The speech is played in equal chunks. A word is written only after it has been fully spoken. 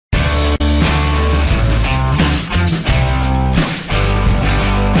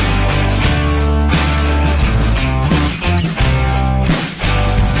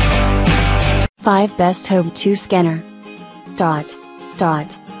5 Best OBD2 Scanner.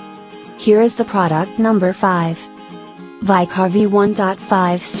 Here is the product number 5. Viecar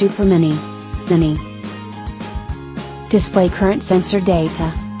V1.5 Super Mini. Display current sensor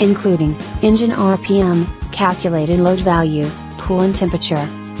data, including engine RPM, calculated load value, coolant temperature,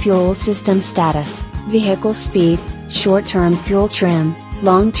 fuel system status, vehicle speed, short-term fuel trim,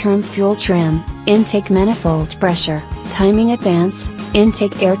 long-term fuel trim, intake manifold pressure, timing advance,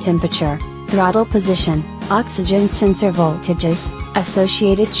 intake air temperature, throttle position, oxygen sensor voltages,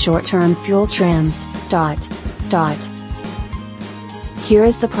 associated short-term fuel trims. Here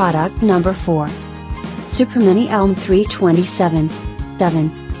is the product number 4. Super Mini Elm327.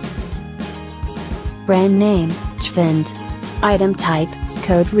 Brand name, Chvind. Item type,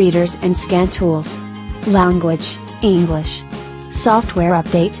 code readers and scan tools. Language, English. Software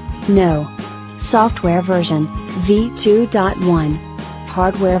update, no. Software version, v2.1.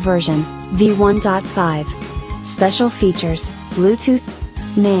 Hardware version, v1.5. Special features, Bluetooth.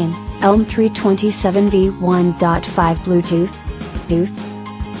 Name, Elm327 v1.5 Bluetooth.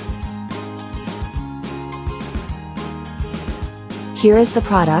 Here is the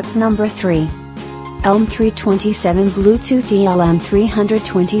product number 3. Elm327 Bluetooth ELM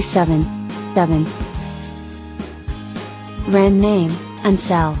 327. Brand name,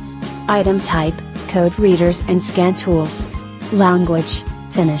 Ancel. Item type, code readers and scan tools. Language,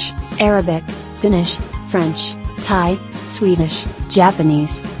 Finnish, Arabic, Danish, French, Thai, Swedish,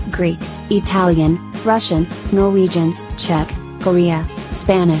 Japanese, Greek, Italian, Russian, Norwegian, Czech, Korea,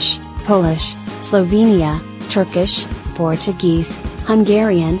 Spanish, Polish, Slovenia, Turkish, Portuguese,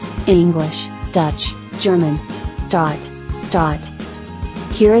 Hungarian, English, Dutch, German.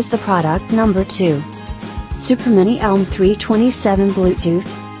 Here is the product number 2. Super Mini Elm327 Bluetooth.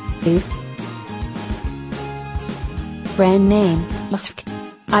 Brand name, Musk.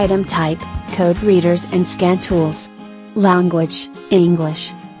 Item type, code readers and scan tools. Language,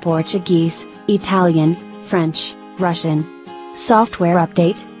 English, Portuguese, Italian, French, Russian. Software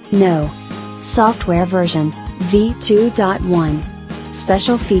update, no. Software version, v2.1.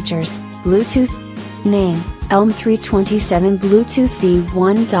 Special features, Bluetooth. Name, Elm327 Bluetooth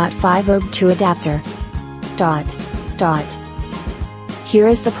v1.5 OBD2 adapter. Here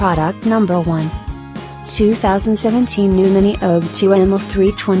is the product number 1. 2017 New Mini OBD2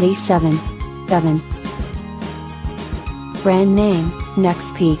 Elm327. Brand name,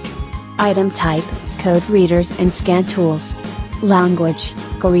 NextPeak. Item type, code readers and scan tools. Language,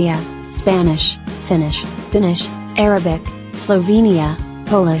 Korea, Spanish, Finnish, Danish, Arabic, Slovenia,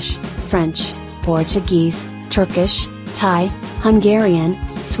 Polish, French, Portuguese, Turkish, Thai, Hungarian,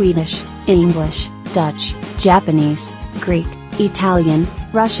 Swedish, English, Dutch, Japanese, Greek, Italian,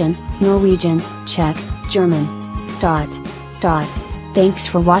 Russian, Norwegian, Czech, German. Thanks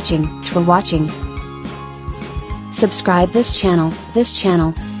for watching. Subscribe this channel.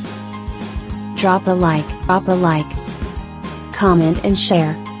 Drop a like. Comment and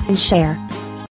share.